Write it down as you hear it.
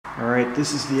Alright,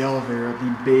 this is the elevator at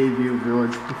the Bayview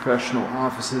Village Professional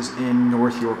Offices in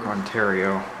North York,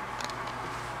 Ontario.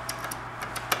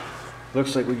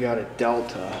 Looks like we got a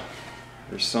Delta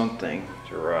or something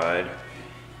to ride.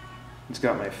 It's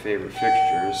got my favorite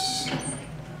fixtures.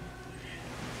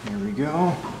 Here we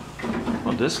go.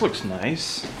 Well, this looks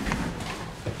nice.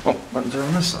 Oh, buttons are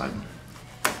on this side.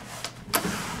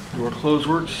 Door close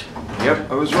works.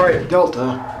 Yep, I was right, a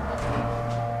Delta.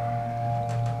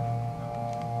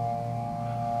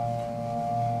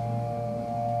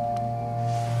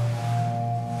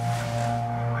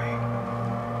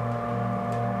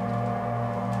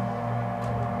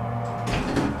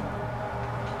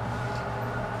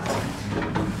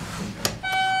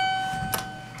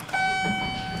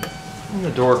 And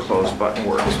the door close button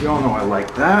works. We all know I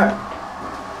like that.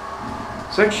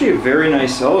 It's actually a very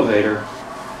nice elevator.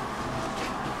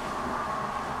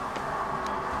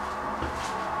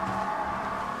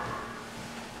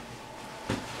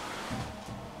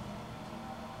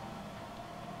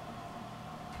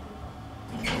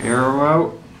 Arrow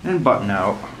out and button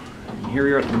out. And here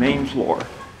we are at the main floor.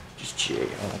 Just chill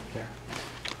up there.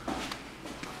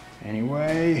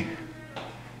 Anyway,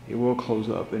 it will close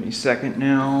up any second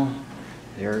now.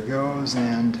 There it goes,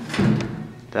 and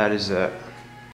that is it.